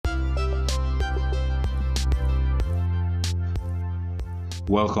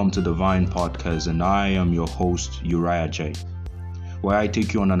Welcome to Divine Podcast, and I am your host, Uriah J, where I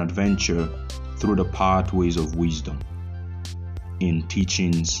take you on an adventure through the pathways of wisdom in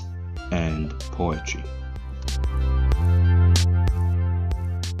teachings and poetry.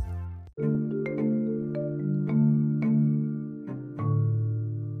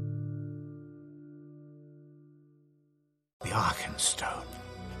 The Arkenstone.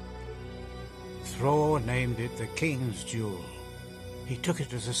 Thror named it the King's Jewel. He took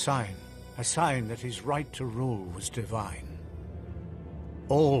it as a sign that his right to rule was divine.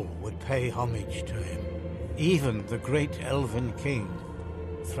 All would pay homage to him, even the great elven king,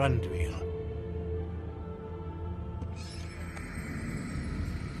 Thranduil.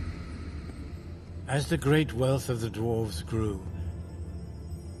 As the great wealth of the dwarves grew,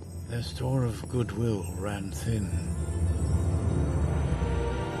 their store of goodwill ran thin.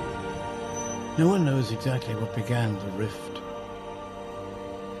 No one knows exactly what began the rift.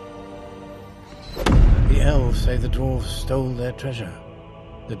 The elves say the dwarves stole their treasure.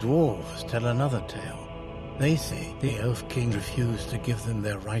 The dwarves tell another tale. They say the elf king refused to give them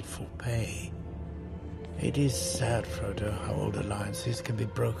their rightful pay. It is sad, Frodo, how old alliances can be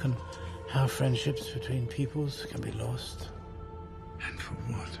broken, how friendships between peoples can be lost. And for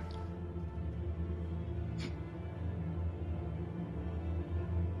what?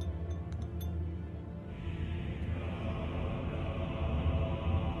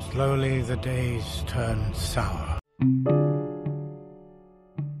 Slowly the days turned sour.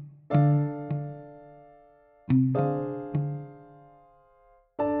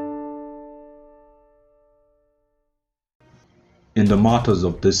 In the matters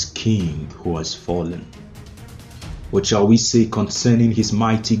of this king who has fallen, what shall we say concerning his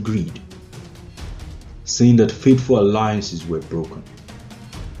mighty greed, saying that faithful alliances were broken,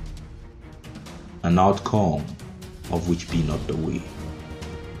 an outcome of which be not the way?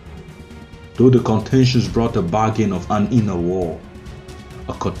 Though the contentions brought a bargain of an inner war,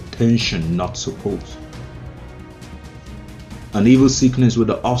 a contention not supposed, an evil sickness with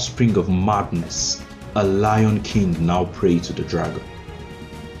the offspring of madness, a lion king now prey to the dragon.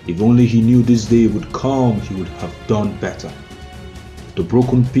 If only he knew this day would come, he would have done better. The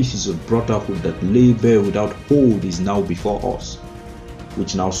broken pieces of brotherhood that lay bare without hold is now before us,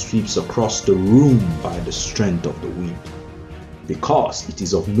 which now sweeps across the room by the strength of the wind, because it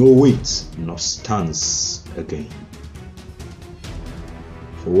is of no weight nor stands again.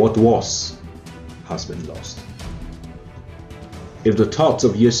 For what was has been lost. If the thoughts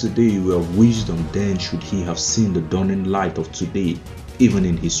of yesterday were of wisdom, then should he have seen the dawning light of today, even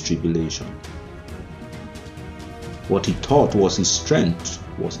in his tribulation. What he thought was his strength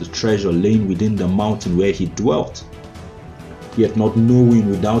was the treasure laying within the mountain where he dwelt, yet not knowing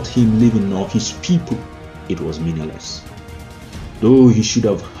without him living nor his people, it was meaningless. Though he should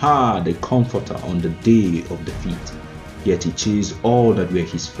have had a comforter on the day of defeat, yet he chased all that were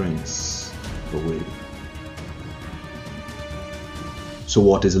his friends away. So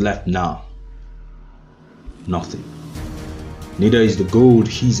what is left now? Nothing. Neither is the gold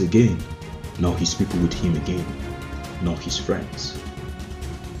his again, nor his people with him again, nor his friends.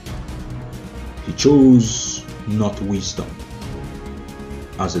 He chose not wisdom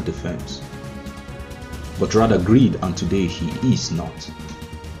as a defense, but rather greed, and today he is not.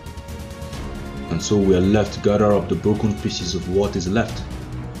 And so we are left to gather up the broken pieces of what is left,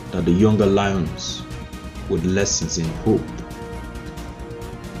 that the younger lions, with lessons in hope,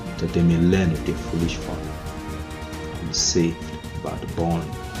 that they may learn of their foolish folly and be saved by the bond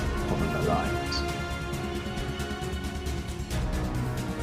of an alliance.